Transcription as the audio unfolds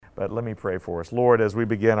But let me pray for us. Lord, as we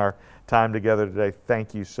begin our time together today,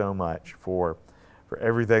 thank you so much for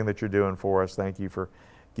everything that you're doing for us. Thank you for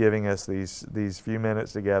giving us these few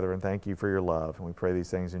minutes together, and thank you for your love. And we pray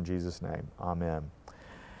these things in Jesus' name. Amen.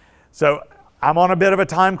 So I'm on a bit of a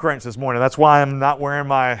time crunch this morning. That's why I'm not wearing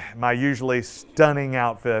my usually stunning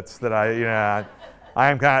outfits that I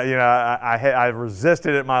am kind of, I've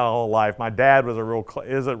resisted it my whole life. My dad was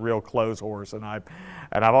is a real clothes horse, and I've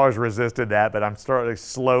always resisted that, but I'm starting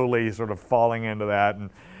slowly sort of falling into that. And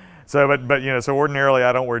so, so ordinarily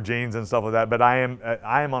I don't wear jeans and stuff like that, but I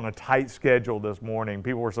am on a tight schedule this morning.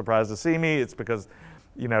 People were surprised to see me. It's because,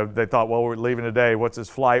 they thought, well, we're leaving today. What's his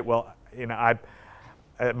flight? Well,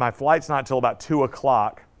 my flight's not till about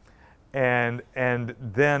 2:00. And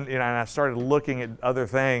then, and I started looking at other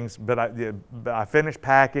things, but I finished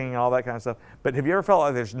packing, all that kind of stuff. But have you ever felt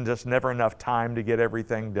like there's just never enough time to get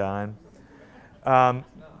everything done?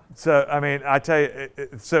 So, I mean, I tell you,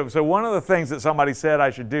 so one of the things that somebody said I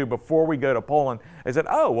should do before we go to Poland, they said,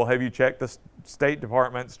 oh, well, have you checked the State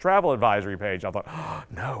Department's travel advisory page? I thought, oh,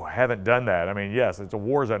 no, I haven't done that. I mean, yes, it's a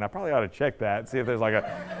war zone. I probably ought to check that, see if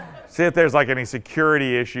there's any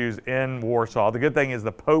security issues in Warsaw. The good thing is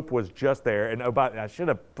the Pope was just there, and I should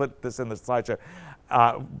have put this in the slideshow.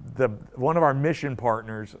 One of our mission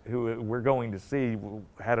partners who we're going to see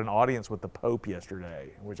had an audience with the Pope yesterday,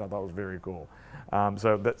 which I thought was very cool.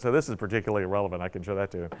 So this is particularly relevant. I can show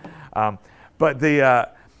that to him. But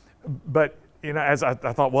as I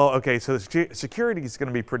thought, well, okay, so the security is going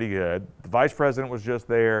to be pretty good. The Vice President was just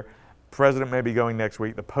there. President may be going next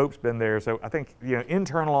week. The Pope's been there. So I think,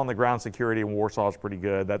 internal on the ground security in Warsaw is pretty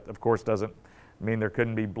good. That, of course, doesn't mean there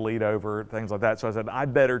couldn't be bleed over, things like that. So I said, I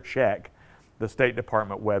better check the State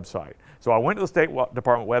Department website. So I went to the State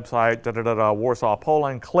Department website, Warsaw,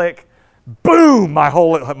 Poland, click, boom, my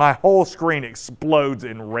whole screen explodes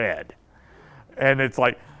in red. And it's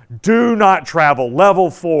like, do not travel,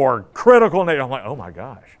 level 4, critical need. I'm like, oh my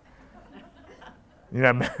gosh.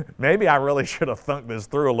 Maybe I really should have thunk this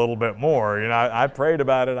through a little bit more. I prayed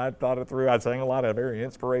about it, I thought it through, I sang a lot of very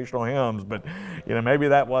inspirational hymns, but maybe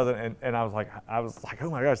that wasn't, and I was like,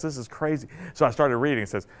 oh my gosh, this is crazy. So I started reading, it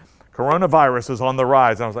says, coronavirus is on the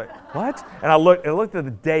rise. And I was like, what? And I looked at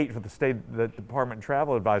the date for the Department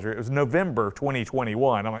Travel Advisory. It was November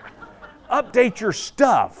 2021. I'm like, update your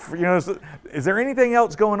stuff. Is there anything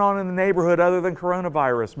else going on in the neighborhood other than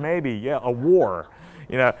coronavirus? Maybe, yeah, a war.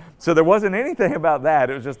 So there wasn't anything about that.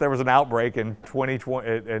 It was just there was an outbreak in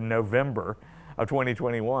November of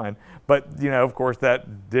 2021. But, of course,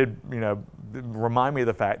 that did, remind me of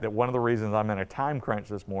the fact that one of the reasons I'm in a time crunch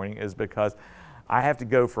this morning is because I have to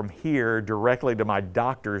go from here directly to my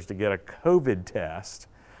doctor's to get a COVID test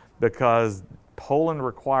because Poland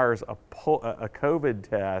requires a COVID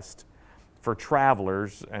test for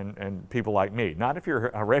travelers and people like me. Not if you're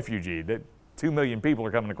a refugee. 2 million people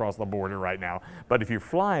are coming across the border right now. But if you're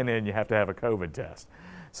flying in, you have to have a COVID test.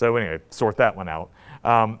 So anyway, sort that one out.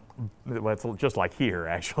 Well, it's just like here,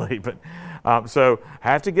 actually. But so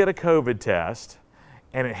I have to get a COVID test,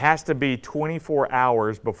 and it has to be 24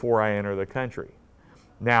 hours before I enter the country.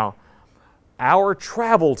 Now, our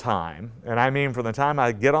travel time, and I mean from the time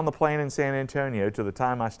I get on the plane in San Antonio to the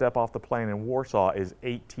time I step off the plane in Warsaw is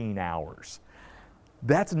 18 hours.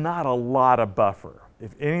 That's not a lot of buffer.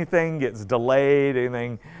 If anything gets delayed,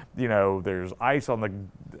 there's ice on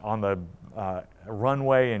the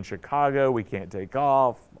runway in Chicago, we can't take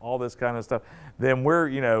off, all this kind of stuff, then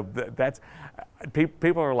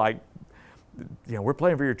people are like, we're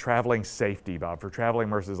praying for your traveling safety, Bob, for traveling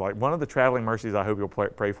mercies. Like one of the traveling mercies I hope you'll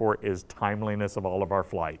pray for is timeliness of all of our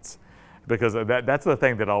flights, because that's the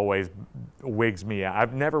thing that always wigs me out.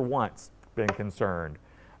 I've never once been concerned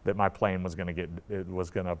that my plane was going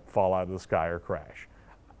to fall out of the sky or crash.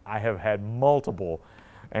 I have had multiple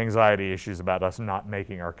anxiety issues about us not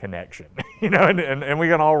making our connection, and we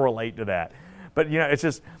can all relate to that. But it's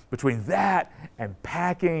just between that and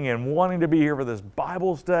packing and wanting to be here for this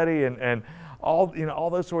Bible study and all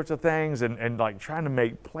those sorts of things and like trying to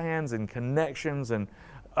make plans and connections and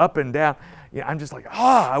up and down. I'm just like,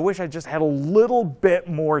 I wish I just had a little bit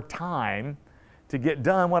more time to get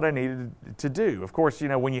done what I needed to do. Of course,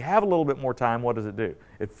 when you have a little bit more time, what does it do?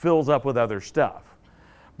 It fills up with other stuff.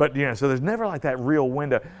 But so there's never like that real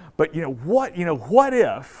window. But what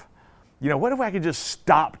if I could just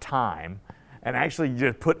stop time and actually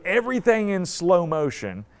just put everything in slow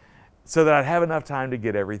motion so that I'd have enough time to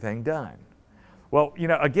get everything done? Well,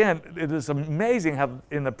 again, it is amazing how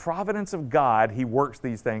in the providence of God, He works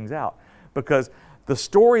these things out. Because the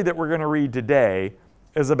story that we're going to read today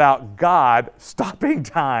is about God stopping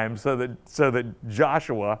time so that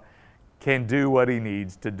Joshua can do what he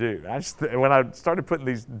needs to do. When I started putting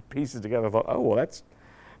these pieces together, I thought, oh, well, that's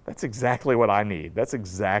exactly what I need. That's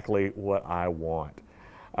exactly what I want.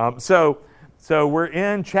 So we're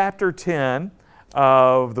in chapter 10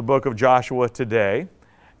 of the book of Joshua today.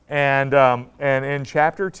 And in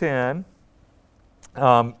chapter 10,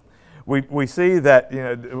 we see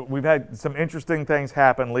that we've had some interesting things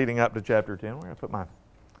happen leading up to chapter 10. Where did I put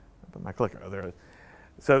my clicker? Oh, there it is.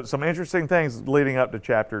 So some interesting things leading up to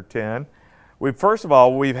chapter 10. First of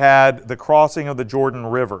all, we've had the crossing of the Jordan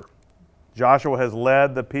River. Joshua has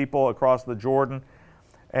led the people across the Jordan,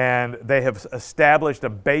 and they have established a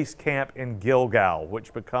base camp in Gilgal,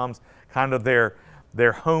 which becomes kind of their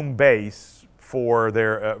home base for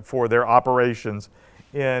their operations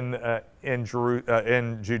in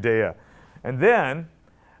Judea. And then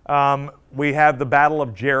we have the Battle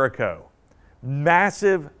of Jericho.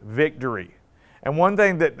 Massive victory. And one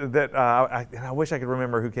thing that I wish I could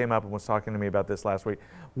remember who came up and was talking to me about this last week.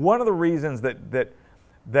 One of the reasons that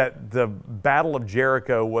the Battle of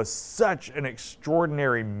Jericho was such an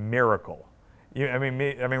extraordinary miracle.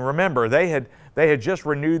 Remember, they had just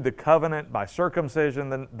renewed the covenant by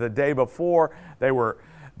circumcision the day before. They were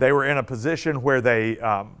in a position where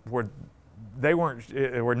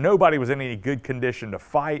where nobody was in any good condition to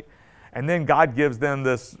fight. And then God gives them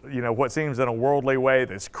this, what seems in a worldly way,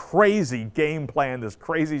 this crazy game plan, this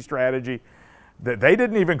crazy strategy that they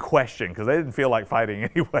didn't even question because they didn't feel like fighting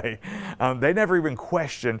anyway. They never even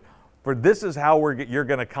questioned, for this is how you're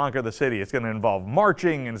going to conquer the city. It's going to involve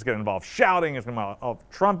marching, and it's going to involve shouting, it's going to involve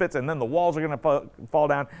trumpets, and then the walls are going to fall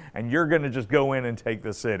down, and you're going to just go in and take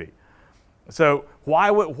the city. So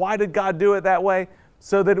why did God do it that way?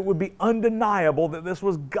 So that it would be undeniable that this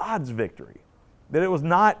was God's victory, that it was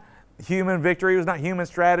not human victory, it was not human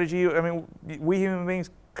strategy. We human beings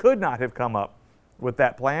could not have come up with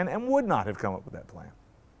that plan and would not have come up with that plan.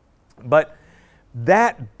 But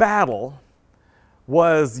that battle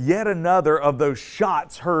was yet another of those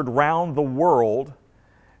shots heard round the world.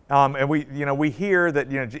 And we hear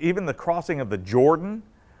that even the crossing of the Jordan,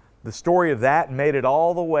 the story of that made it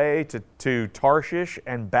all the way to Tarshish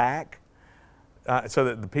and back, so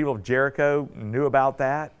that the people of Jericho knew about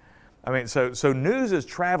that. So news is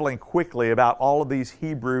traveling quickly about all of these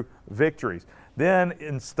Hebrew victories. Then,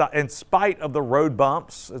 in spite of the road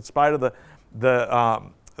bumps, in spite of the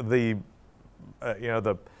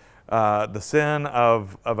sin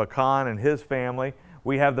of Achan and his family,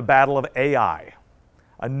 we have the Battle of Ai,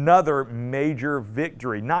 another major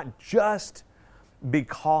victory. Not just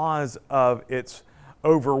because of its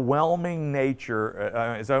overwhelming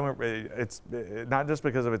nature, it's not just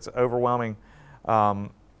because of its overwhelming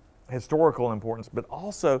historical importance, but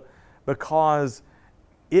also because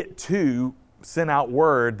it too sent out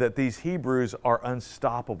word that these Hebrews are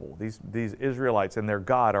unstoppable. These Israelites and their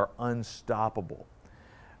God are unstoppable.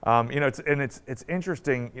 It's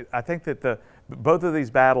interesting. I think that both of these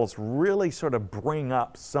battles really sort of bring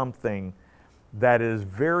up something that is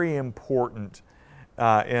very important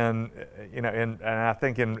and I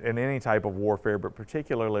think in any type of warfare, but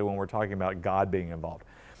particularly when we're talking about God being involved.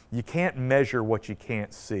 You can't measure what you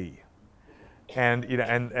can't see. And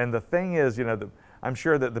the thing is, I'm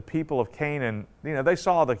sure that the people of Canaan, they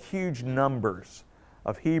saw the huge numbers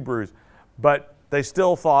of Hebrews, but they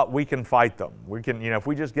still thought we can fight them. We can, if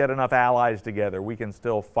we just get enough allies together, we can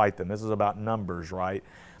still fight them. This is about numbers, right?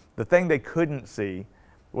 The thing they couldn't see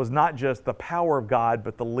was not just the power of God,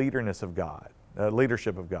 but the leadership of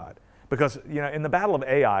God. Because, in the Battle of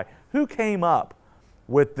Ai, who came up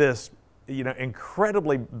with this,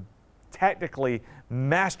 incredibly tactically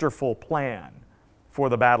masterful plan for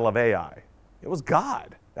the Battle of Ai? It was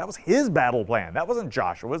God. That was His battle plan. That wasn't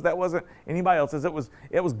Joshua's. That wasn't anybody else's. It was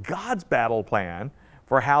God's battle plan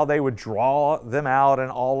for how they would draw them out and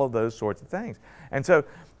all of those sorts of things. And so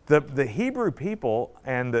the Hebrew people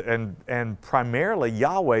and primarily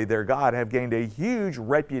Yahweh, their God, have gained a huge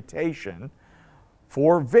reputation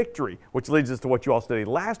for victory, which leads us to what you all studied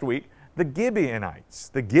last week, the Gibeonites.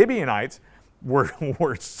 The Gibeonites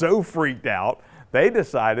were so freaked out, they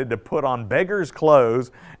decided to put on beggars'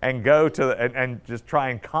 clothes and go and just try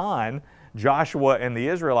and con Joshua and the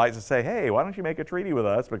Israelites and say, hey, why don't you make a treaty with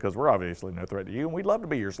us, because we're obviously no threat to you and we'd love to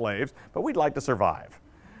be your slaves, but we'd like to survive.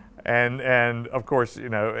 And of course,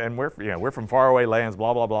 and we're from faraway lands,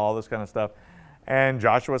 blah blah blah, all this kind of stuff. And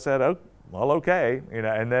Joshua said, oh, well, okay,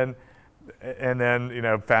 and then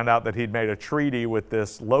found out that he'd made a treaty with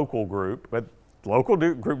this local group, but the local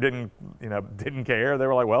group didn't care. They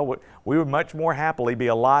were like, well, we would much more happily be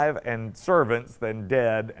alive and servants than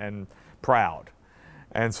dead and proud.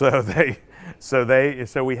 And so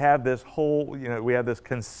we have this whole, we have this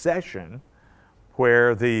concession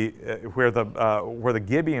where the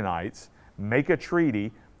Gibeonites make a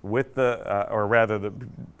treaty with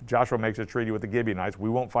Joshua makes a treaty with the Gibeonites. We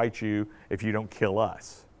won't fight you if you don't kill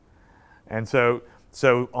us. And so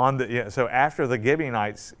after the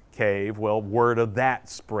Gibeonites cave, well, word of that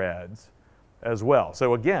spreads as well.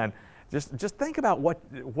 So again, just think about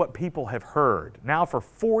what people have heard now for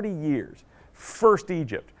 40 years. First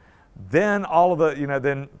Egypt, then all of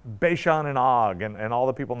then Bashan and Og, and all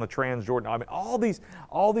the people in the Transjordan. I mean, all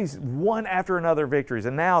these one after another victories,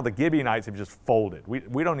 and now the Gibeonites have just folded.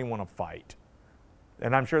 We don't even want to fight.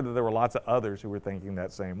 And I'm sure that there were lots of others who were thinking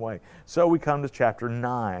that same way. So we come to chapter 10,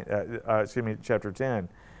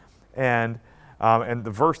 and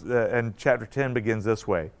chapter 10 begins this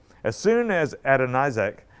way: As soon as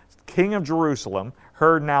Adonizek, king of Jerusalem,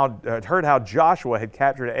 heard how Joshua had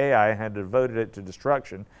captured Ai and had devoted it to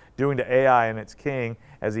destruction, doing to Ai and its king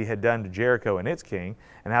as he had done to Jericho and its king,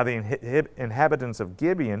 and how the inhabitants of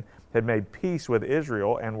Gibeon had made peace with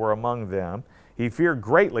Israel and were among them, he feared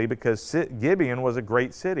greatly, because Gibeon was a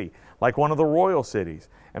great city, like one of the royal cities,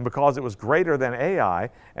 and because it was greater than Ai,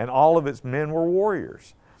 and all of its men were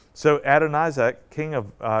warriors. So Adonizek, king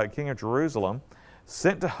of Jerusalem,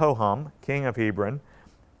 sent to Hoham, king of Hebron,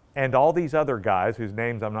 and all these other guys whose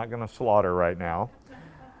names I'm not going to slaughter right now,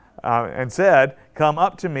 and said, "Come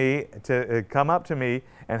up to me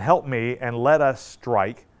and help me, and let us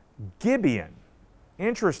strike Gibeon."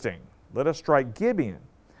 Interesting. Let us strike Gibeon,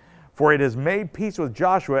 for it has made peace with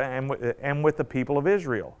Joshua and with the people of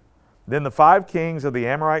Israel. Then the 5 kings of the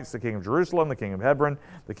Amorites, the king of Jerusalem, the king of Hebron,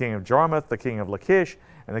 the king of Jarmuth, the king of Lachish,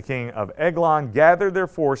 and the king of Eglon gathered their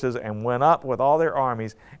forces and went up with all their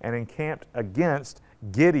armies and encamped against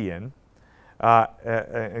Gibeon,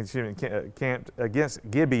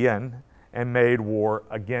 and made war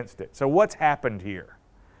against it. So what's happened here?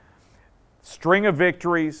 String of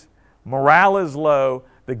victories, morale is low,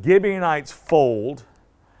 the Gibeonites fold,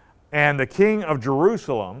 and the king of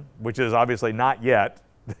Jerusalem, which is obviously not yet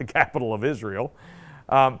the capital of Israel,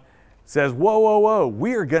 says, whoa,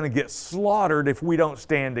 we are going to get slaughtered if we don't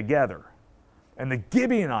stand together. And the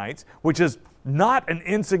Gibeonites, which is not an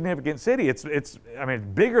insignificant city, it's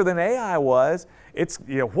bigger than Ai was. It's,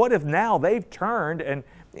 what if now they've turned, and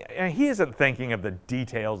he isn't thinking of the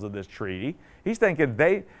details of this treaty. He's thinking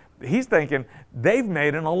they've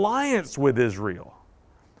made an alliance with Israel.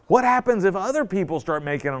 What happens if other people start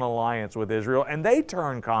making an alliance with Israel and they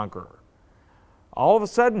turn conqueror? All of a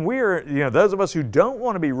sudden, those of us who don't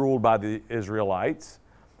want to be ruled by the Israelites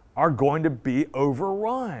are going to be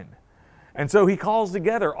overrun. And so he calls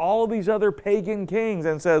together all of these other pagan kings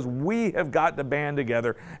and says, we have got to band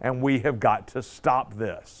together and we have got to stop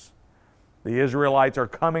this. The Israelites are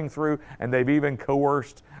coming through, and they've even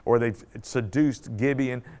coerced or they've seduced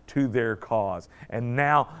Gibeon to their cause. And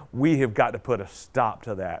now we have got to put a stop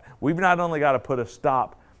to that. We've not only got to put a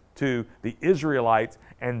stop to the Israelites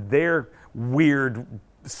and their weird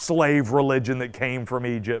slave religion that came from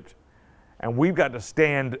Egypt, and we've got to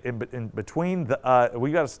stand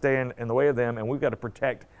we've got to stand in the way of them, and we've got to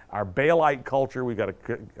protect our Baalite culture. We've got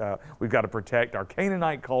to protect our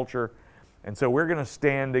Canaanite culture. And so we're going to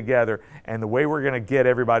stand together, and the way we're going to get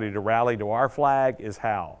everybody to rally to our flag is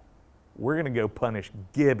how? We're going to go punish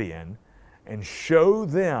Gibeon and show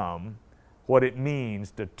them what it means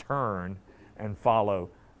to turn and follow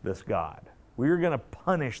this God. We're going to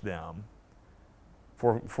punish them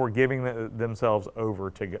for giving themselves over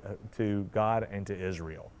to God and to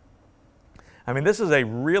Israel. I mean, this is a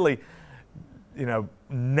really,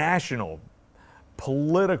 national,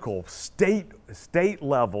 political, state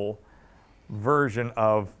level version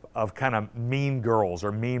of kind of Mean Girls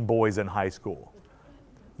or Mean Boys in high school.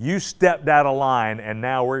 You stepped out of line, and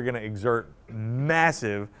now we're going to exert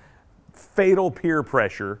massive, fatal peer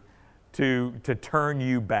pressure to turn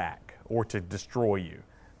you back or to destroy you.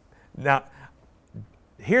 Now,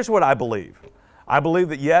 here's what I believe. I believe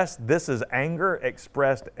that, yes, this is anger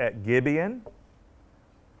expressed at Gibeon,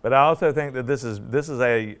 but I also think that this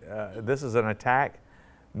is an attack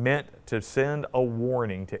meant to send a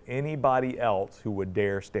warning to anybody else who would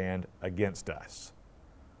dare stand against us.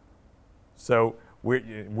 So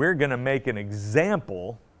we're going to make an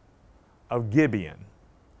example of Gibeon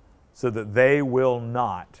so that they will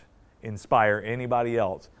not inspire anybody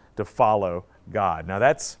else to follow God.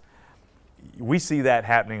 Now we see that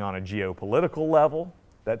happening on a geopolitical level,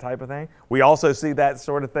 that type of thing. We also see that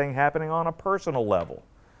sort of thing happening on a personal level.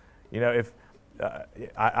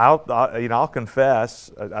 I'll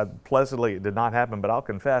confess, pleasantly it did not happen, but I'll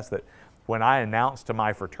confess that when I announced to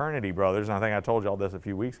my fraternity brothers, and I think I told you all this a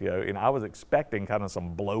few weeks ago, I was expecting kind of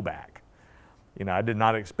some blowback. I did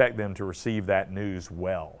not expect them to receive that news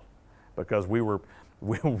well. because we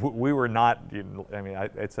were not.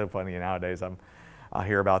 It's so funny nowadays. I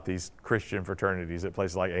hear about these Christian fraternities at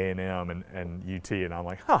places like A&M and UT, and I'm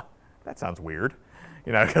like, that sounds weird,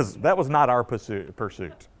 because that was not our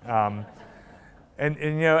pursuit.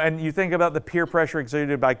 And you think about the peer pressure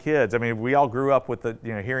exuded by kids. I mean, we all grew up with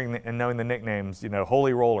hearing and knowing the nicknames,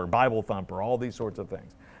 Holy Roller, Bible Thumper, all these sorts of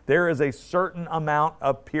things. There is a certain amount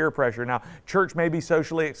of peer pressure. Now, church may be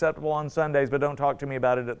socially acceptable on Sundays, but don't talk to me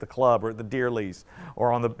about it at the club or at the deer lease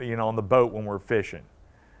or on the boat when we're fishing.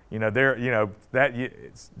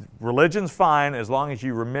 Religion's fine as long as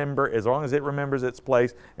it remembers its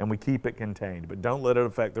place and we keep it contained, but don't let it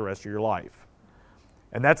affect the rest of your life.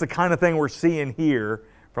 And that's the kind of thing we're seeing here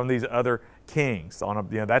from these other kings.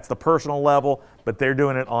 That's the personal level, but they're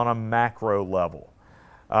doing it on a macro level.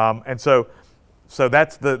 And so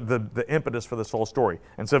that's the impetus for this whole story.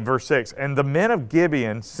 And so verse 6, and the men of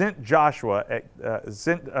Gibeon sent to Joshua at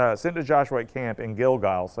camp in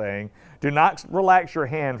Gilgal, saying, do not relax your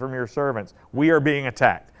hand from your servants. We are being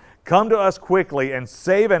attacked. Come to us quickly and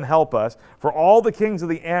save and help us, for all the kings of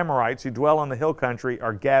the Amorites who dwell on the hill country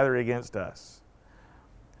are gathered against us.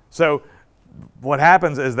 So what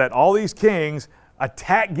happens is that all these kings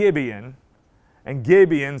attack Gibeon, and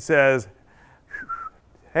Gibeon says,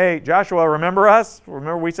 hey, Joshua, remember us?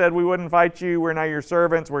 Remember we said we wouldn't fight you? We're now your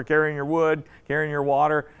servants. We're carrying your wood, carrying your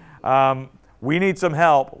water. We need some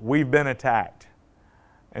help. We've been attacked.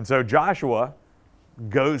 And so Joshua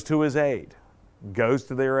goes to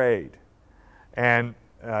their aid. And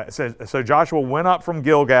so Joshua went up from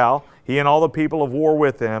Gilgal, he and all the people of war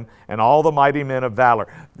with him, and all the mighty men of valor.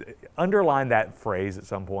 Underline that phrase at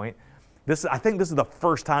some point. I think this is the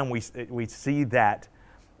first time we see that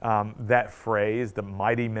phrase, the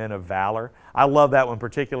mighty men of valor. I love that one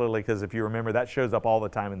particularly because if you remember, that shows up all the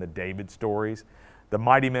time in the David stories. The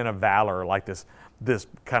mighty men of valor are like this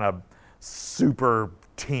kind of super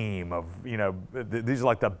team of, these are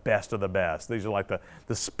like the best of the best. These are like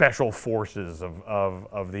the special forces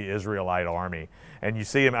of the Israelite army. And you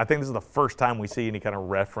see them, I think this is the first time we see any kind of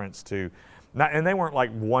reference to, and they weren't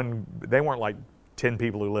like 10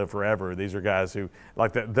 people who live forever. These are guys who,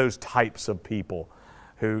 like those types of people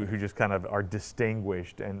who just kind of are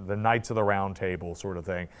distinguished, and the Knights of the Round Table sort of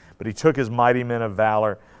thing. But he took his mighty men of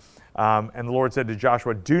valor, and the Lord said to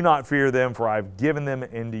Joshua, do not fear them, for I have given them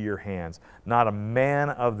into your hands. Not a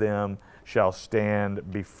man of them shall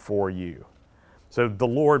stand before you. So the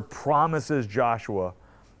Lord promises Joshua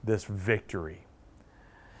this victory.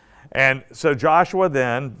 And so Joshua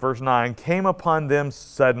then, verse 9, came upon them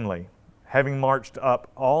suddenly, having marched up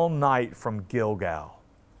all night from Gilgal.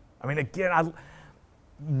 I mean, again,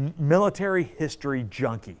 military history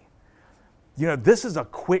junkie. This is a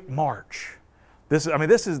quick march. This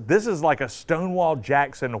is like a Stonewall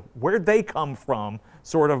Jackson, where'd they come from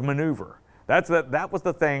sort of maneuver. That was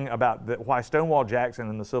the thing about why Stonewall Jackson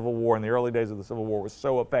in the Civil War, in the early days of the Civil War, was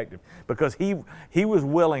so effective, because he was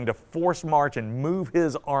willing to force march and move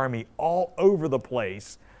his army all over the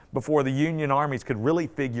place before the Union armies could really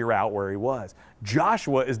figure out where he was.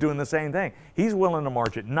 Joshua is doing the same thing. He's willing to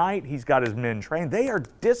march at night. He's got his men trained. They are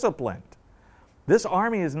disciplined. This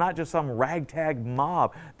army is not just some ragtag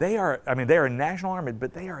mob. They are a national army,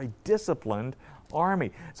 but they are a disciplined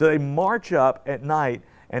army. So they march up at night,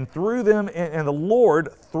 and threw them, and the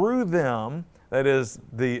Lord threw them, that is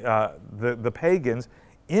the pagans,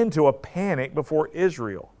 into a panic before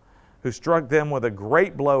Israel, who struck them with a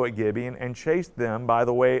great blow at Gibeon and chased them by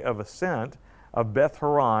the way of ascent of Beth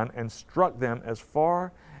Horon and struck them as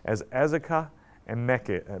far as Azekah and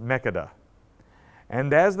Makkedah.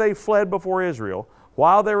 And as they fled before Israel,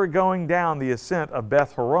 while they were going down the ascent of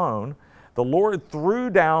Beth Horon, the Lord threw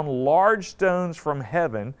down large stones from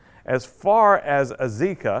heaven as far as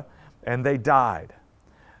Azekah, and they died.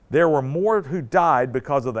 There were more who died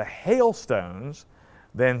because of the hailstones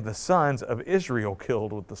than the sons of Israel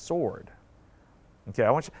killed with the sword. Okay,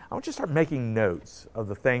 I want you to start making notes of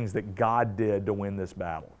the things that God did to win this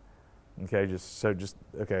battle. Okay,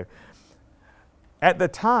 okay. At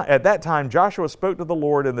that time, Joshua spoke to the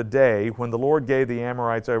Lord in the day when the Lord gave the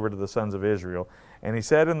Amorites over to the sons of Israel. And he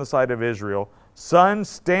said in the sight of Israel, sun,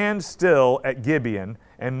 stand still at Gibeon,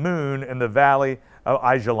 and moon in the valley of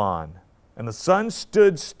Ajalon. And the sun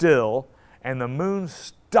stood still, and the moon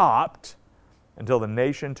stopped until the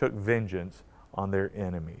nation took vengeance on their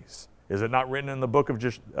enemies. Is it not written in the book of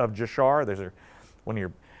Jashar? There's one of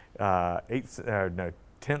your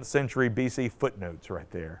 10th century BC footnotes right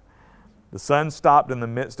there. The sun stopped in the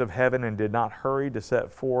midst of heaven and did not hurry to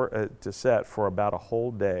set for about a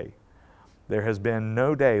whole day. There has been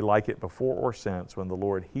no day like it before or since when the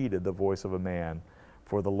Lord heeded the voice of a man,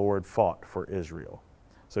 for the Lord fought for Israel.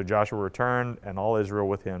 So Joshua returned, and all Israel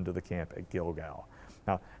with him, to the camp at Gilgal.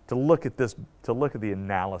 Now, to look at the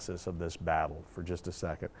analysis of this battle for just a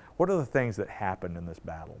second, what are the things that happened in this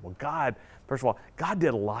battle? Well, first of all, God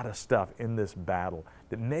did a lot of stuff in this battle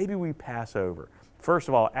that maybe we pass over. First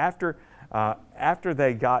of all, after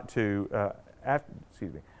they got to, oh,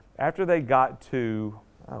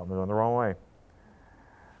 I'm going the wrong way.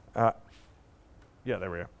 Yeah, there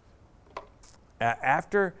we go.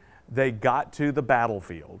 After they got to the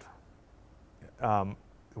battlefield,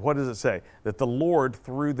 what does it say? That the Lord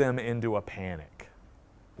threw them into a panic.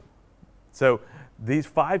 So these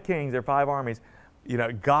 5 kings, their 5 armies,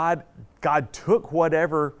 God took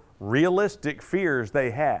whatever realistic fears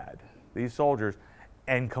they had, these soldiers,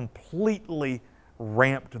 and completely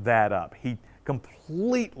ramped that up. He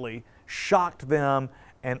completely shocked them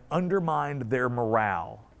and undermined their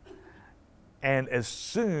morale. And as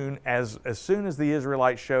soon as the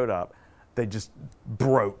Israelites showed up, they just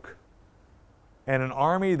broke. And an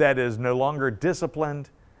army that is no longer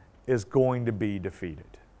disciplined is going to be defeated.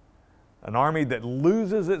 An army that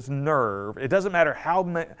loses its nerve, it doesn't matter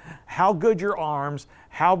how good your arms,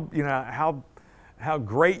 how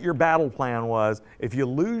great your battle plan was, if you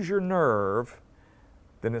lose your nerve,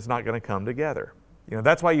 then it's not going to come together.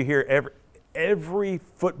 That's why you hear every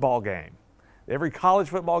football game, every college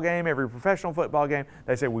football game, every professional football game,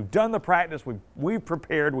 they say, we've done the practice, we've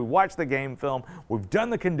prepared, we watched the game film, we've done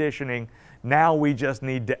the conditioning, now we just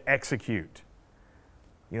need to execute.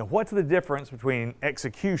 What's the difference between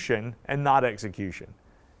execution and not execution?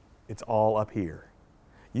 It's all up here.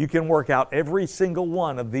 You can work out every single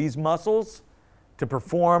one of these muscles to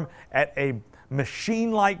perform at a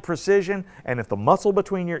machine-like precision, and if the muscle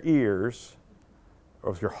between your ears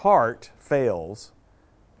or if your heart fails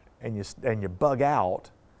and you bug out,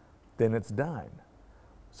 then it's done.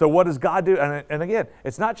 So what does God do? And again,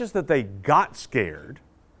 it's not just that they got scared.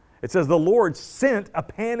 It says the Lord sent a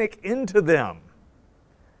panic into them.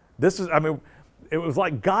 It was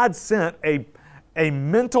like God sent a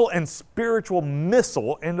mental and spiritual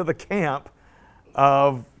missile into the camp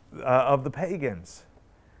of the pagans.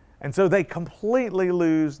 And so they completely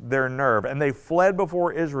lose their nerve, and they fled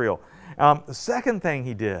before Israel. The second thing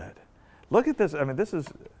he did, look at this.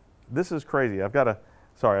 This is crazy. I've got to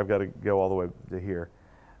go all the way to here.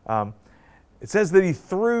 It says that he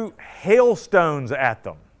threw hailstones at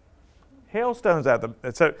them. Hailstones at them.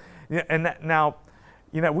 So, now,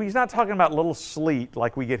 he's not talking about little sleet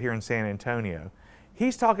like we get here in San Antonio.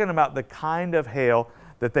 He's talking about the kind of hail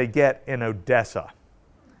that they get in Odessa.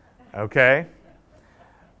 Okay?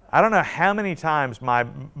 I don't know how many times my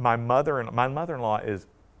mother-in-law is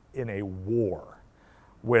in a war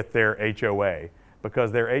with their HOA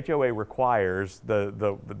because their HOA requires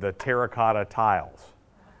the terracotta tiles.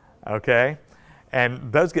 Okay?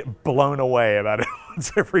 And those get blown away about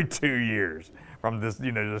once every 2 years from this,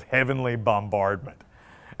 this heavenly bombardment.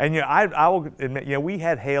 And I will admit, we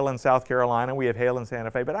had hail in South Carolina, we have hail in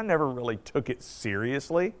Santa Fe, but I never really took it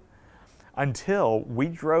seriously until we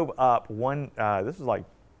drove up this was like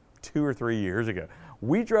 2 or 3 years ago.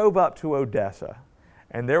 We drove up to Odessa,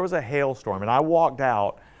 and there was a hailstorm, and I walked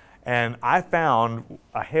out, and I found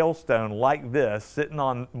a hailstone like this sitting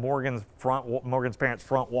on Morgan's parents'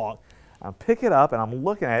 front walk. I pick it up, and I'm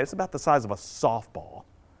looking at it. It's about the size of a softball.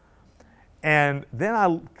 And then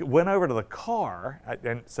I went over to the car,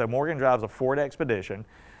 and so Morgan drives a Ford Expedition,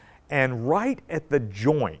 and right at the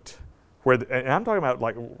joint, and I'm talking about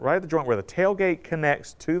like right at the joint where the tailgate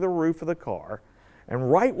connects to the roof of the car,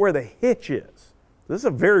 and right where the hitch is, this is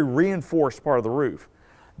a very reinforced part of the roof,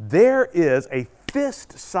 there is a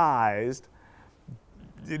fist-sized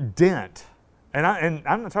dent. And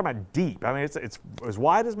I'm not talking about deep. It's as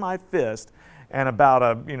wide as my fist and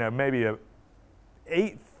about maybe an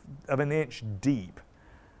 1/8 of an inch deep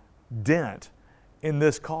dent in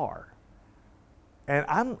this car. And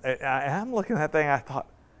I'm looking at that thing, I thought,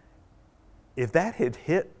 if that had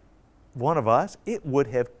hit one of us, it would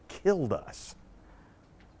have killed us.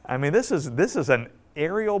 This is an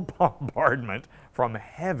aerial bombardment from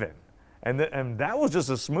heaven. And that was just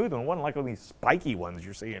a smooth one. It wasn't like all these spiky ones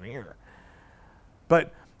you're seeing here.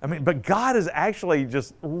 But God is actually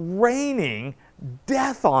just raining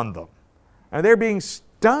death on them. And they're being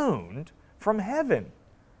stoned from heaven.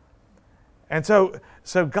 And so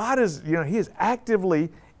God is, He is actively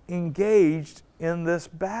engaged in this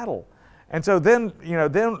battle. And so then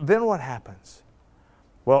what happens?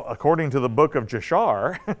 Well, according to the book of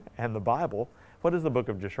Jashar and the Bible, what is the book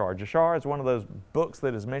of Jashar? Jashar is one of those books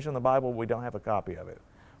that is mentioned in the Bible. We don't have a copy of it.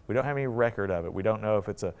 We don't have any record of it. We don't know if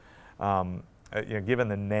it's given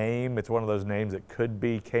the name, it's one of those names that could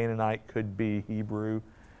be Canaanite, could be Hebrew,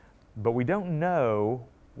 but we don't know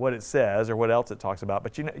what it says or what else it talks about.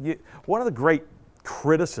 But one of the great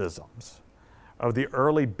criticisms of the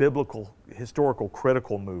early biblical historical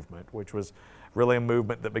critical movement, which was really a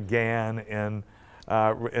movement that began in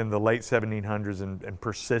the late 1700s and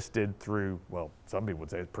persisted through, well, some people would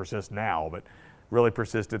say it persists now, but really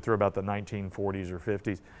persisted through about the 1940s or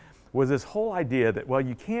 50s, was this whole idea that, well,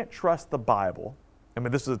 you can't trust the Bible. I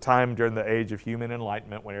mean, this is a time during the age of human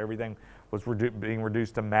enlightenment when everything was being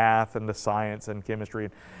reduced to math and to science and chemistry,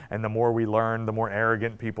 and the more we learned, the more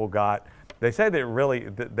arrogant people got. They say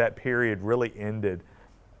that that period really ended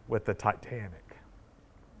with the Titanic.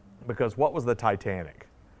 Because what was the Titanic?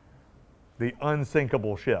 The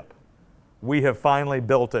unsinkable ship. We have finally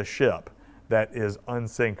built a ship that is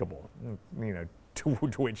unsinkable. To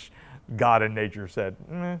which God and nature said,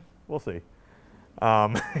 we'll see.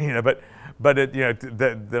 But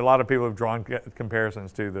a lot of people have drawn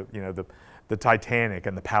comparisons to the Titanic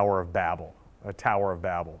and the Tower of Babel.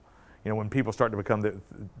 When people start to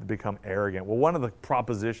become arrogant. Well, one of the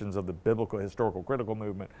propositions of the biblical historical critical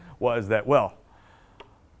movement was that, well,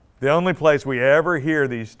 the only place we ever hear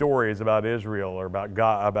these stories about Israel or about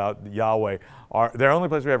God, about Yahweh, the only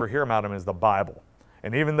place we ever hear about them is the Bible.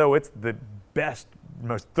 And even though it's the best,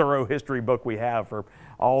 most thorough history book we have for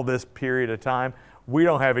all this period of time, we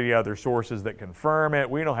don't have any other sources that confirm it.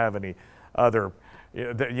 We don't have any other,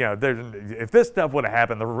 if this stuff would have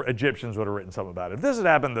happened, the Egyptians would have written something about it. If this had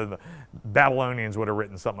happened, the Babylonians would have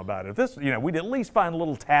written something about it. If this, we'd at least find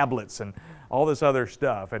little tablets and all this other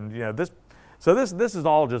stuff. And this is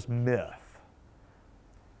all just myth.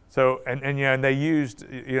 So and they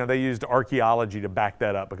used archaeology to back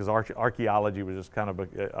that up, because archaeology was just kind of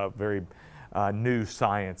a very new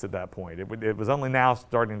science at that point. It was only now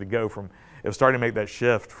starting to make that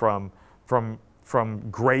shift from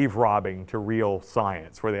grave robbing to real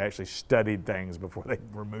science, where they actually studied things before they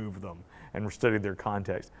removed them and studied their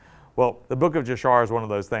context. Well, the Book of Jashar is one of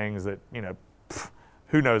those things that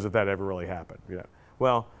who knows if that ever really happened.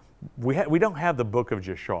 Well, we don't have the Book of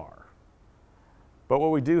Jashar. But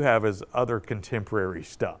what we do have is other contemporary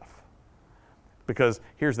stuff. Because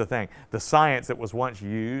here's the thing, the science that was once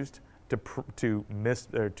used to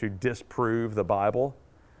disprove the Bible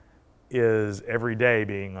is every day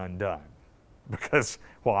being undone. Because,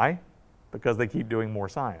 why? Because they keep doing more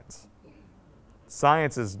science.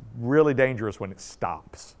 Science is really dangerous when it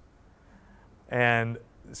stops. And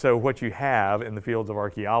so what you have in the fields of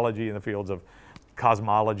archaeology, in the fields of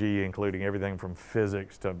cosmology, including everything from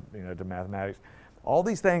physics to mathematics, all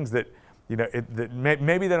these things that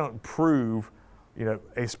maybe they don't prove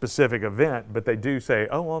a specific event, but they do say,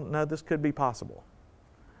 oh well, no, this could be possible.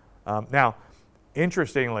 Now,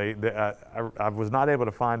 interestingly, I was not able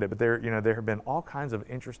to find it, but there have been all kinds of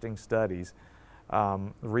interesting studies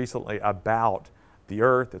recently about the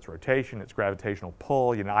Earth, its rotation, its gravitational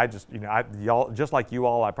pull. Just like you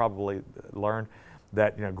all, I probably learned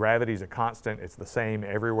that gravity is a constant. It's the same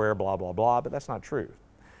everywhere, blah blah blah. But that's not true.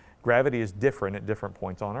 Gravity is different at different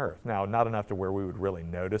points on Earth. Now, not enough to where we would really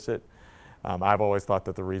notice it. I've always thought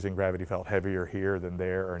that the reason gravity felt heavier here than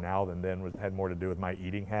there or now than then had more to do with my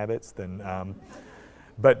eating habits than.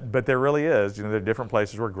 But there really is. There are different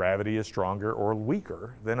places where gravity is stronger or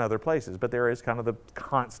weaker than other places. But there is kind of the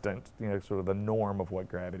constant, sort of the norm of what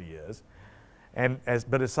gravity is.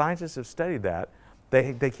 But as scientists have studied that,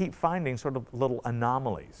 they keep finding sort of little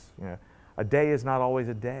anomalies. A day is not always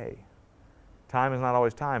a day. Time is not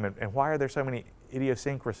always time. And why are there so many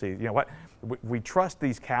idiosyncrasies? We trust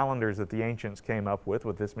these calendars that the ancients came up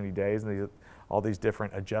with this many days and all these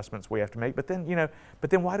different adjustments we have to make. But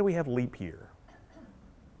then why do we have leap year?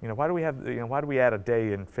 Why do we add a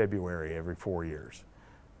day in February every 4 years?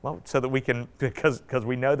 Well, so that we can, because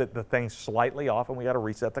we know that the thing's slightly off and we got to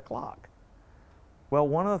reset the clock. Well,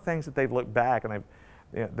 one of the things that they've looked back and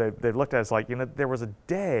they've looked at is like, there was a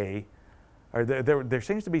day, or there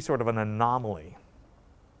seems to be sort of an anomaly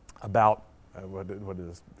about what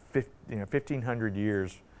is 1,500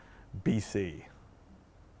 years BC,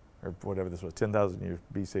 or whatever this was, 10,000 years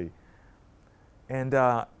BC, and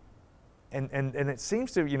it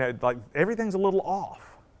seems to like everything's a little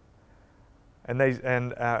off. And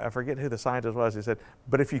I forget who the scientist was. He said,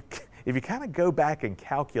 but if you kind of go back and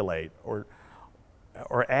calculate or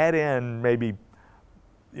add in maybe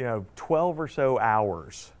 12 or so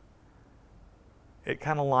hours, it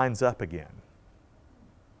kind of lines up again.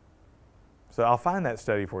 So I'll find that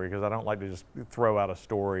study for you, because I don't like to just throw out a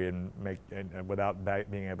story and without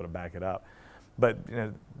being able to back it up. But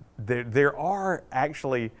there are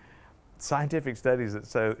actually scientific studies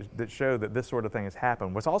that show that this sort of thing has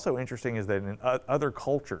happened. What's also interesting is that in other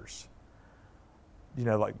cultures,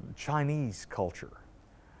 like Chinese culture,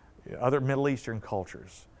 other Middle Eastern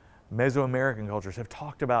cultures, Mesoamerican cultures have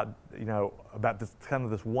talked about, about this kind of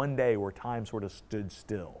this one day where time sort of stood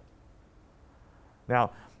still.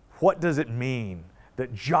 Now, what does it mean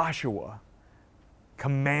that Joshua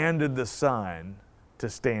commanded the sun to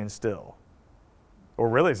stand still? Or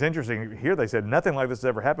really, it's interesting. Here they said nothing like this has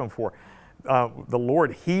ever happened before. The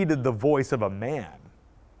Lord heeded the voice of a man.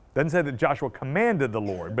 Doesn't say that Joshua commanded the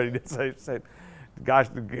Lord, but he did say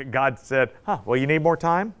God said, well, you need more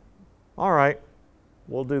time? All right,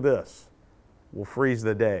 we'll do this. We'll freeze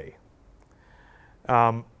the day.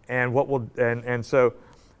 So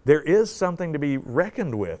there is something to be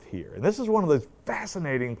reckoned with here. And this is one of those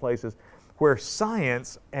fascinating places where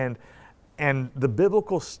science and the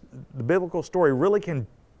biblical story really can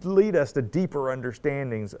lead us to deeper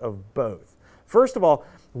understandings of both. First of all,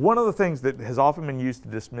 one of the things that has often been used to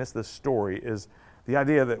dismiss this story is the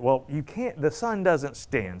idea that, the sun doesn't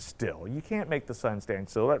stand still. You can't make the sun stand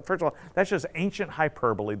still. First of all, that's just ancient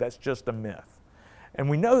hyperbole. That's just a myth. And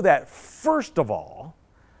we know that, first of all,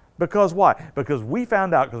 because why? Because we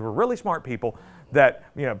found out, because we're really smart people, that,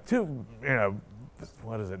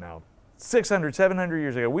 600, 700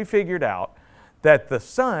 years ago, we figured out that the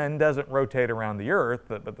sun doesn't rotate around the earth,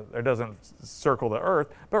 it doesn't circle the earth,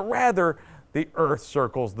 but rather the earth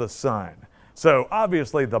circles the sun. So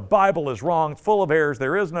obviously the Bible is wrong, it's full of errors,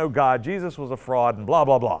 there is no God, Jesus was a fraud, and blah,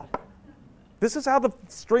 blah, blah. This is how the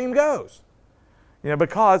stream goes.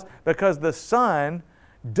 Because the sun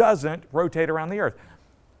doesn't rotate around the earth.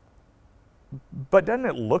 But doesn't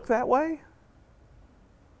it look that way?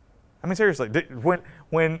 I mean, seriously,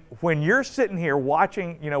 when you're sitting here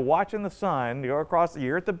watching the sun go across the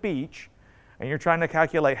year at the beach, and you're trying to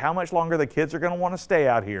calculate how much longer the kids are going to want to stay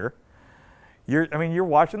out here, you're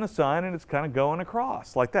watching the sun and it's kind of going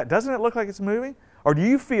across like that. Doesn't it look like it's moving? Or do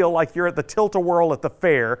you feel like you're at the tilt-a-whirl at the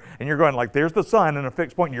fair and you're going like, there's the sun in a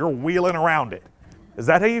fixed point and you're wheeling around it? Is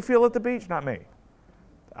that how you feel at the beach? Not me.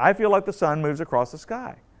 I feel like the sun moves across the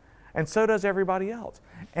sky. And so does everybody else.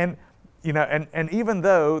 And even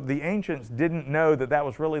though the ancients didn't know that that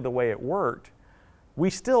was really the way it worked, we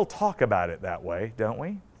still talk about it that way, don't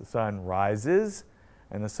we? The sun rises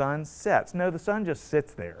and the sun sets. No, the sun just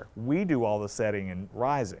sits there. We do all the setting and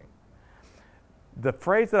rising. The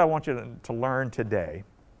phrase that I want you to learn today,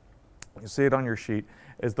 you see it on your sheet,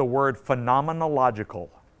 is the word phenomenological.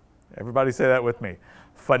 Everybody say that with me.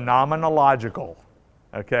 Phenomenological.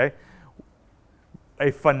 Okay?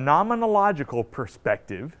 A phenomenological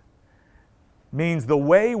perspective means the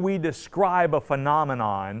way we describe a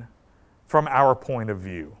phenomenon from our point of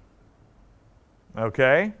view.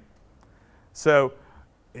 Okay? So,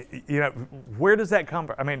 where does that come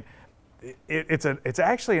from? I mean, it's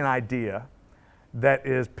actually an idea that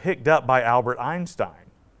is picked up by Albert Einstein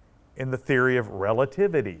in the theory of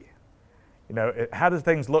relativity. How does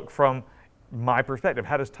things look from my perspective?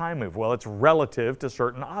 How does time move? Well, it's relative to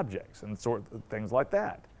certain objects and sort of things like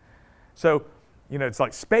that. So, it's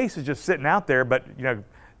like space is just sitting out there, but,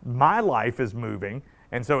 my life is moving,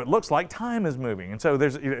 and so it looks like time is moving. And so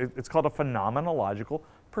it's called a phenomenological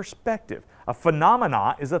perspective. A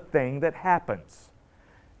phenomena is a thing that happens.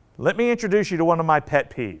 Let me introduce you to one of my pet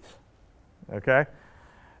peeves, okay?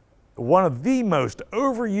 One of the most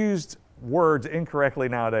overused words incorrectly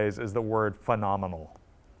nowadays is the word phenomenal.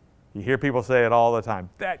 You hear people say it all the time.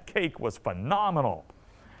 That cake was phenomenal.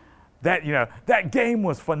 That game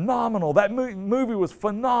was phenomenal. That movie was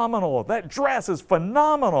phenomenal. That dress is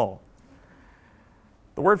phenomenal.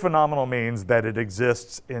 The word phenomenal means that it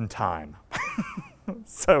exists in time.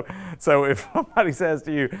 So if somebody says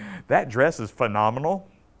to you, that dress is phenomenal,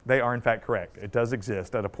 they are in fact correct. It does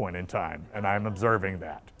exist at a point in time, and I'm observing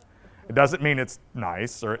that. It doesn't mean it's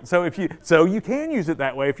nice, so you can use it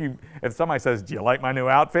that way. If somebody says, "Do you like my new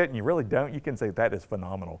outfit?" and you really don't, you can say that is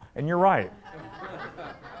phenomenal, and you're right.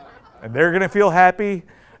 And they're going to feel happy,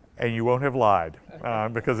 and you won't have lied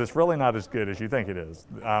because it's really not as good as you think it is.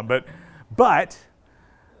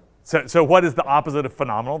 So what is the opposite of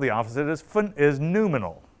phenomenal? The opposite is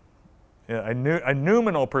noumenal. A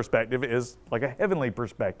noumenal perspective is like a heavenly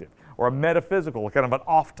perspective or a metaphysical, kind of an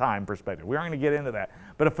off-time perspective. We aren't going to get into that.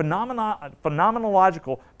 But a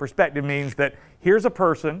phenomenological perspective means that here's a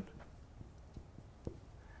person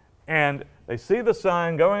and they see the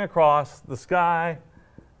sun going across the sky,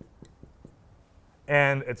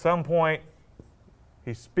 and at some point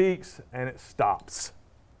he speaks and it stops.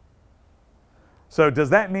 So does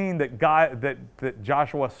that mean that that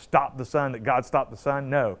Joshua stopped the sun, that God stopped the sun?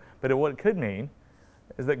 No. But what it could mean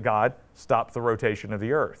is that God stopped the rotation of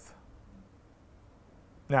the earth.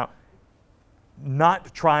 Now,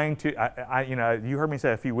 not trying to, you heard me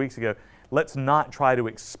say a few weeks ago, let's not try to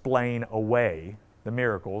explain away the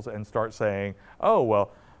miracles and start saying, oh,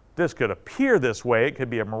 well, this could appear this way. It could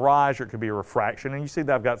be a mirage or it could be a refraction. And you see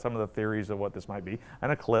that I've got some of the theories of what this might be,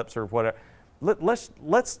 an eclipse or whatever. Let's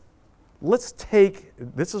take,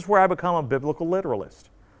 this is where I become a biblical literalist.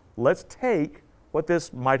 Let's take what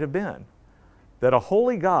this might have been. That a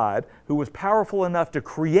holy God who was powerful enough to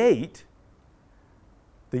create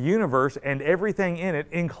the universe and everything in it,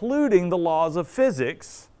 including the laws of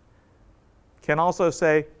physics, can also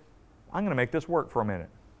say, I'm going to make this work for a minute,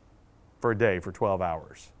 for a day, for 12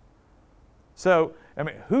 hours. So, I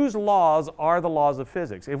mean, whose laws are the laws of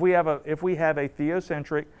physics? If we have a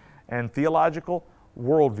theocentric and theological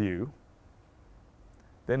worldview,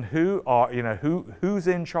 then who's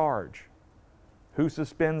in charge? Who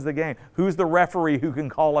suspends the game? Who's the referee who can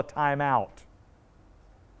call a timeout?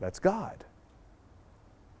 That's God.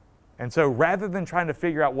 And so rather than trying to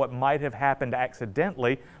figure out what might have happened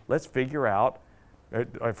accidentally, let's figure out,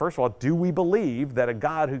 first of all, do we believe that a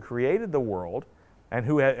God who created the world and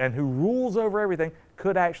who rules over everything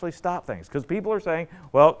could actually stop things? Because people are saying,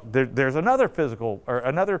 well, there's another physical or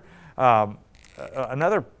another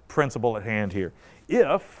principle at hand here.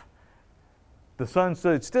 If the sun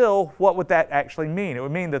stood still, what would that actually mean? It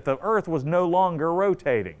would mean that the earth was no longer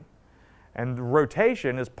rotating. And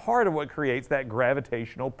rotation is part of what creates that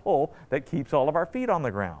gravitational pull that keeps all of our feet on the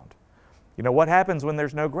ground. You know, what happens when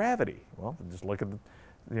there's no gravity? Well, just look at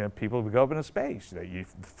people who go up into space. You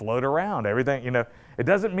float around, everything, It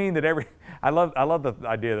doesn't mean that I love the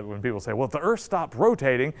idea that when people say, well, if the earth stopped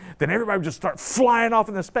rotating, then everybody would just start flying off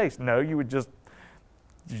into space. No, you would just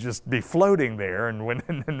be floating there, and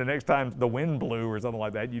the next time the wind blew or something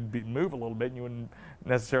like that, you'd move a little bit and you wouldn't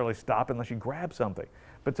necessarily stop unless you grabbed something.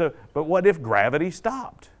 But what if gravity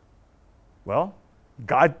stopped? Well,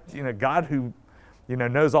 God who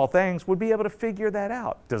knows all things would be able to figure that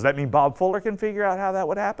out. Does that mean Bob Fuller can figure out how that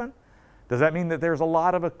would happen? Does that mean that there's a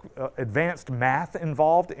lot of advanced math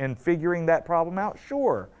involved in figuring that problem out?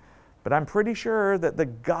 Sure. But I'm pretty sure that the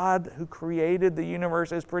God who created the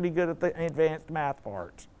universe is pretty good at the advanced math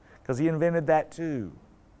part, because he invented that too.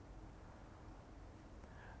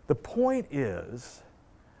 The point is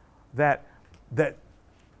that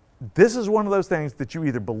this is one of those things that you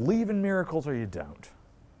either believe in miracles or you don't.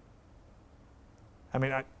 I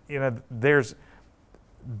mean, in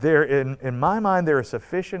my mind, there is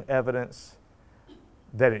sufficient evidence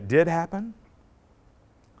that it did happen.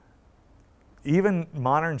 Even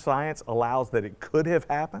modern science allows that it could have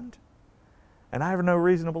happened, and I have no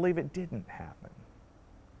reason to believe it didn't happen.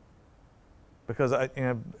 Because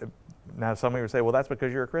now somebody would say, well, that's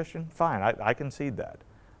because you're a Christian. Fine, I concede that.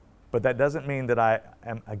 But that doesn't mean that I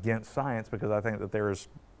am against science, because I think that there's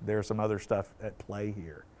some other stuff at play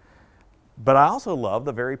here. But I also love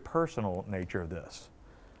the very personal nature of this.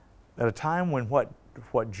 At a time when what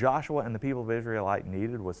Joshua and the people of Israel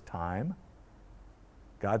needed was time,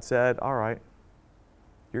 God said, all right,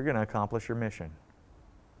 you're going to accomplish your mission.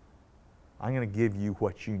 I'm going to give you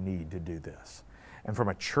what you need to do this. And from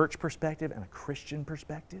a church perspective and a Christian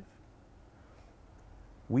perspective,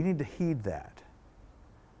 we need to heed that.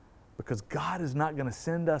 Because God is not going to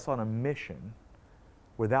send us on a mission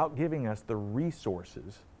without giving us the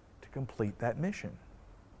resources to complete that mission.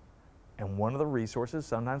 And one of the resources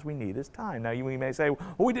sometimes we need is time. Now, we may say,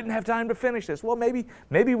 well, we didn't have time to finish this. Well, maybe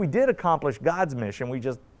we did accomplish God's mission. We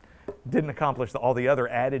just didn't accomplish all the other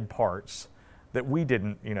added parts that we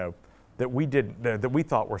didn't, that we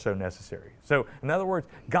thought were so necessary. So, in other words,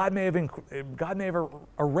 God may have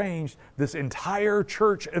arranged this entire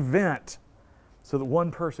church event so that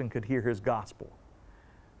one person could hear his gospel.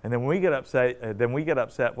 And then when we get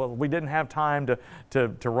upset, well, we didn't have time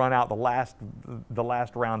to run out the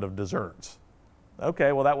last round of desserts.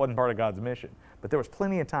 Okay, well, that wasn't part of God's mission. But there was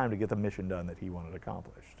plenty of time to get the mission done that he wanted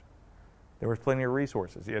accomplished. There was plenty of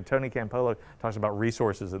resources. Tony Campolo talks about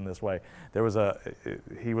resources in this way.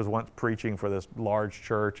 He was once preaching for this large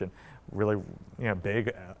church, and really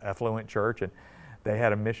big, affluent church, and they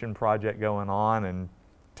had a mission project going on, and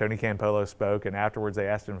Tony Campolo spoke, and afterwards they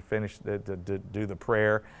asked him to finish to do the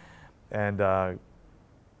prayer, and they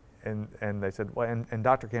said, well, and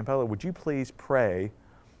Dr. Campolo, would you please pray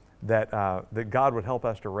that God would help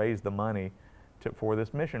us to raise the money for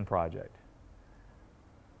this mission project?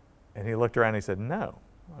 And he looked around and he said, no,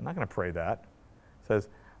 I'm not going to pray that. He says,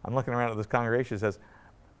 I'm looking around at this congregation. He says,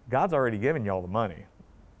 God's already given you all the money.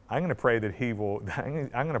 I'm going to pray that I'm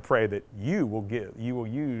going to pray that you will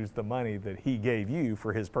use the money that he gave you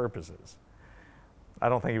for his purposes. I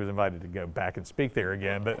don't think he was invited to go back and speak there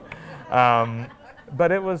again,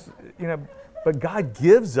 but it was, but God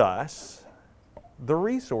gives us the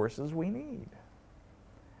resources we need.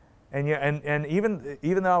 And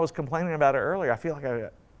even though I was complaining about it earlier, I feel like I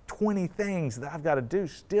got 20 things that I've got to do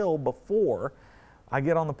still before I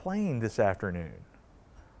get on the plane this afternoon.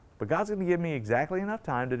 But God's going to give me exactly enough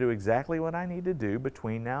time to do exactly what I need to do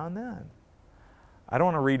between now and then. I don't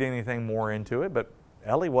want to read anything more into it, but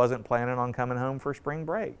Ellie wasn't planning on coming home for spring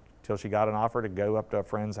break till she got an offer to go up to a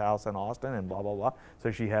friend's house in Austin and blah, blah, blah.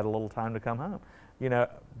 So she had a little time to come home.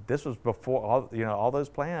 This was before all those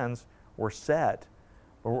plans were set,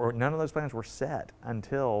 or none of those plans were set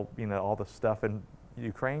until, all the stuff in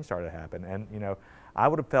Ukraine started to happen. And, I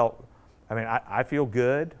would have felt, I feel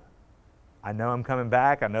good. I know I'm coming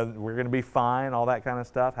back. I know that we're going to be fine, all that kind of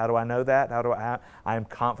stuff. How do I know that? I am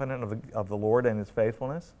confident of the Lord and His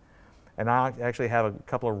faithfulness. And I actually have a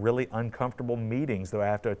couple of really uncomfortable meetings that I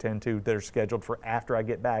have to attend to that are scheduled for after I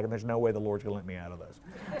get back, and there's no way the Lord's going to let me out of those.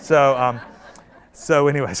 So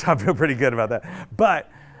anyways, I feel pretty good about that. But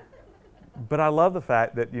I love the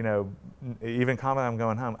fact that, even confident I'm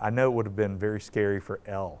going home, I know it would have been very scary for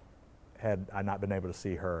Elle had I not been able to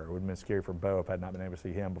see her. It would have been scary for Bo if I had not been able to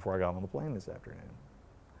see him before I got on the plane this afternoon.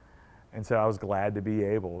 And so I was glad to be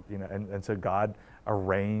able, and so God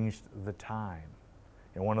arranged the time.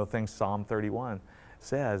 And one of the things Psalm 31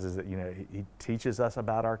 says is that, He teaches us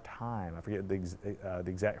about our time. I forget the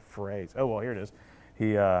exact phrase. Oh, well, here it is.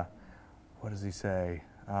 He, what does he say?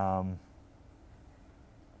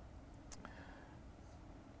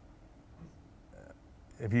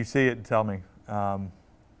 If you see it, tell me.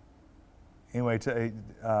 Anyway,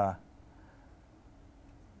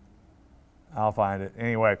 I'll find it.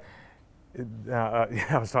 Anyway,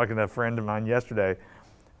 I was talking to a friend of mine yesterday,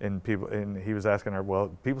 and he was asking her, well,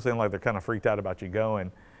 people seem like they're kind of freaked out about you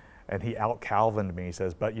going, and he out-Calvined me. He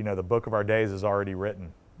says, but the book of our days is already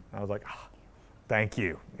written. I was like, thank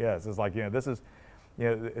you. Yes, it's like, this is,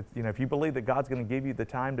 if you believe that God's going to give you the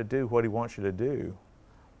time to do what He wants you to do,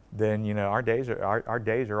 then our days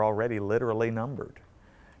are already literally numbered.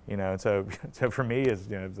 And so for me,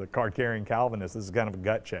 as a card-carrying Calvinist, this is kind of a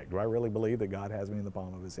gut check. Do I really believe that God has me in the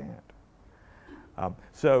palm of His hand?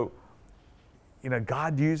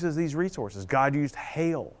 God uses these resources. God used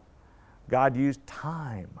hail. God used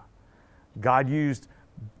time. God used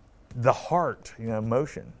the heart,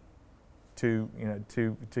 emotion, to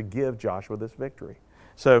give Joshua this victory.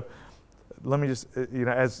 So let me just,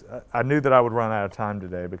 as I knew that I would run out of time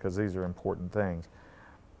today because these are important things.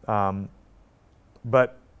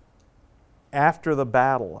 But after the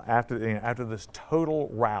battle, after this total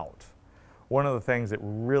rout, one of the things that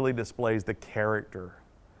really displays the character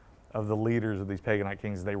of the leaders of these Paganite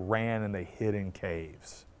kings, they ran and they hid in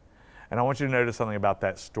caves. And I want you to notice something about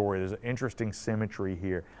that story. There's an interesting symmetry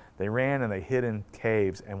here. They ran and they hid in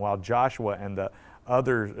caves, and while Joshua and the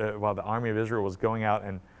others, while the army of Israel was going out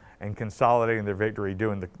and consolidating their victory,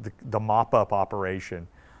 doing the mop-up operation,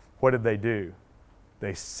 what did they do?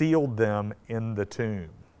 They sealed them in the tomb.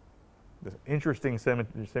 This interesting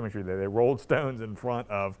symmetry there. They rolled stones in front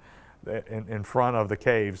of the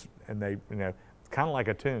caves, and they, it's kind of like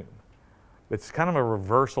a tomb. It's kind of a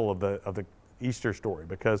reversal of the Easter story,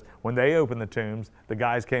 because when they opened the tombs, the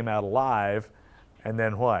guys came out alive, and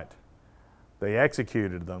then what? They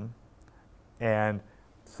executed them and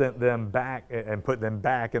sent them back and put them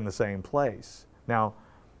back in the same place. Now,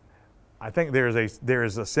 I think there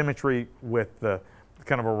is a symmetry with the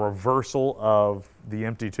kind of a reversal of the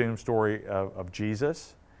empty tomb story of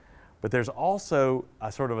Jesus, but there's also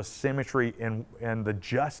a sort of a symmetry in the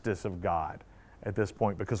justice of God at this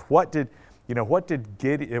point, because what did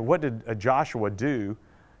Joshua do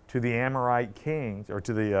to the Amorite kings, or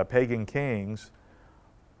to the pagan kings,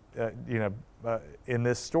 in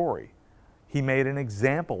this story? He made an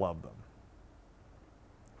example of them.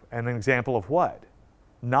 And an example of what?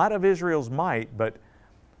 Not of Israel's might, but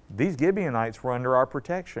these Gibeonites were under our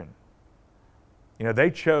protection.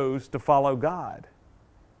 They chose to follow God,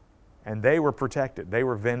 and they were protected. They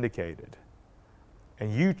were vindicated.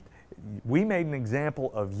 And we made an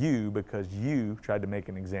example of you because you tried to make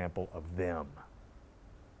an example of them.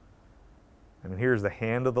 And here's the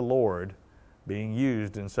hand of the Lord being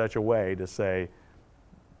used in such a way to say,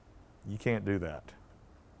 you can't do that.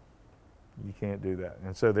 You can't do that.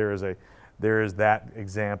 And so there is that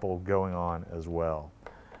example going on as well.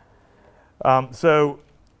 Those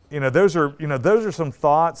are some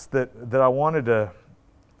thoughts that I wanted to.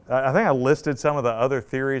 I think I listed some of the other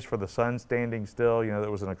theories for the sun standing still. There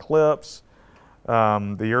was an eclipse.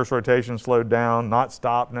 The Earth's rotation slowed down, not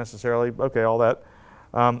stopped necessarily. Okay, all that.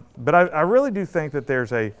 But I really do think that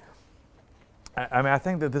I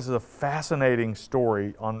think that this is a fascinating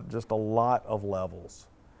story on just a lot of levels.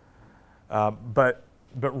 But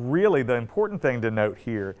really, the important thing to note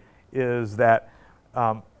here is that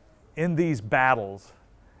in these battles,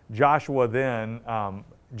 Joshua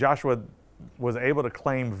was able to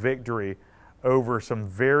claim victory over some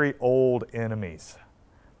very old enemies.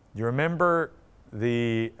 You remember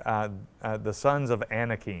the sons of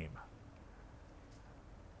Anakim?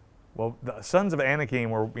 Well, the sons of Anakim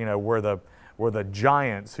were the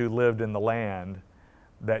giants who lived in the land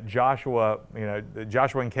that Joshua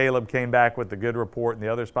and Caleb came back with the good report, and the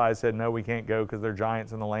other spies said, no, we can't go because they're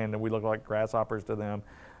giants in the land and we look like grasshoppers to them.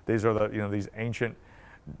 These are these ancient,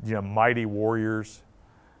 mighty warriors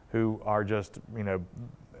who are just,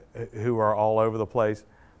 who are all over the place.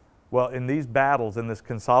 Well, in these battles, in this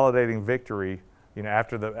consolidating victory,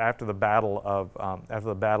 after the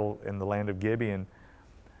battle in the land of Gibeon,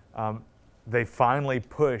 they finally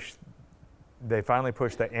pushed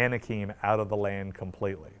the Anakim out of the land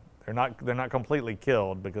completely. They're not completely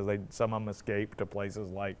killed because some of them escaped to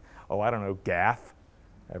places like, Gath.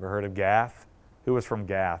 Ever heard of Gath? Who was from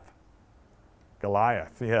Gath?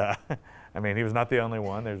 Goliath. Yeah. I mean, he was not the only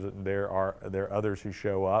one. There are others who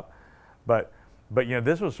show up, but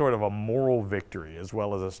this was sort of a moral victory as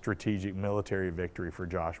well as a strategic military victory for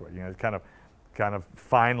Joshua. Kind of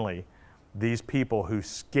finally, these people who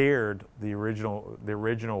scared the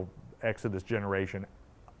original Exodus generation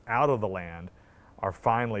out of the land are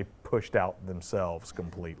finally pushed out themselves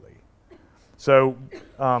completely. So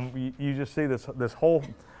you just see this whole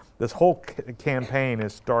campaign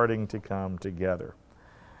is starting to come together.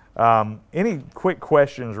 Any quick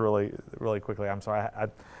questions, really quickly? I'm sorry, I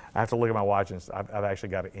have to look at my watch, and I've actually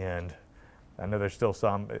got to end. I know there is still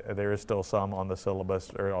some on the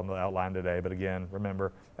syllabus or on the outline today, but again,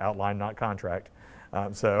 remember, outline, not contract.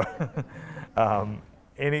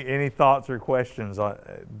 Any thoughts or questions?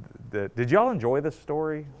 Did y'all enjoy this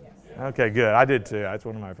story? Yes. Okay, good. I did too. That's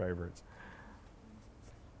one of my favorites.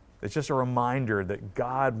 It's just a reminder that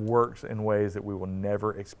God works in ways that we will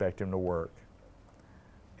never expect Him to work.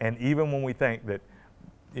 And even when we think,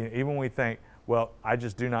 well, I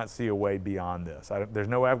just do not see a way beyond this. There's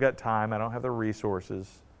no way I've got time. I don't have the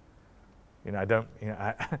resources. The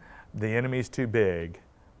enemy's too big.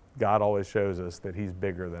 God always shows us that He's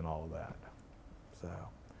bigger than all of that. So,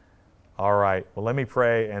 all right. Well, let me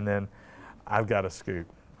pray, and then I've got a scoop.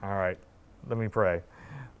 All right. Let me pray.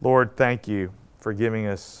 Lord, thank You for giving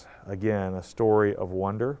us, again, a story of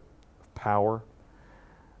wonder, of power,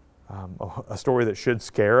 a story that should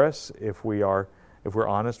scare us if we're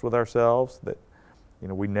honest with ourselves, that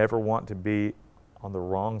we never want to be on the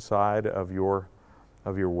wrong side of your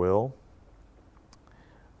will.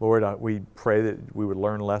 Lord, we pray that we would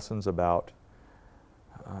learn lessons about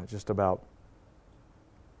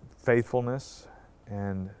faithfulness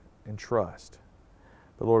and trust.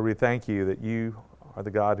 But Lord, we thank You that You are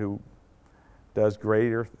the God who does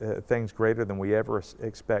things greater than we ever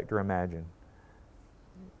expect or imagine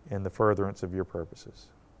in the furtherance of Your purposes.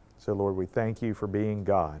 So Lord, we thank You for being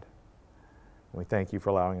God. And we thank You for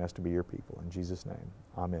allowing us to be Your people. In Jesus' name,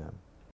 amen.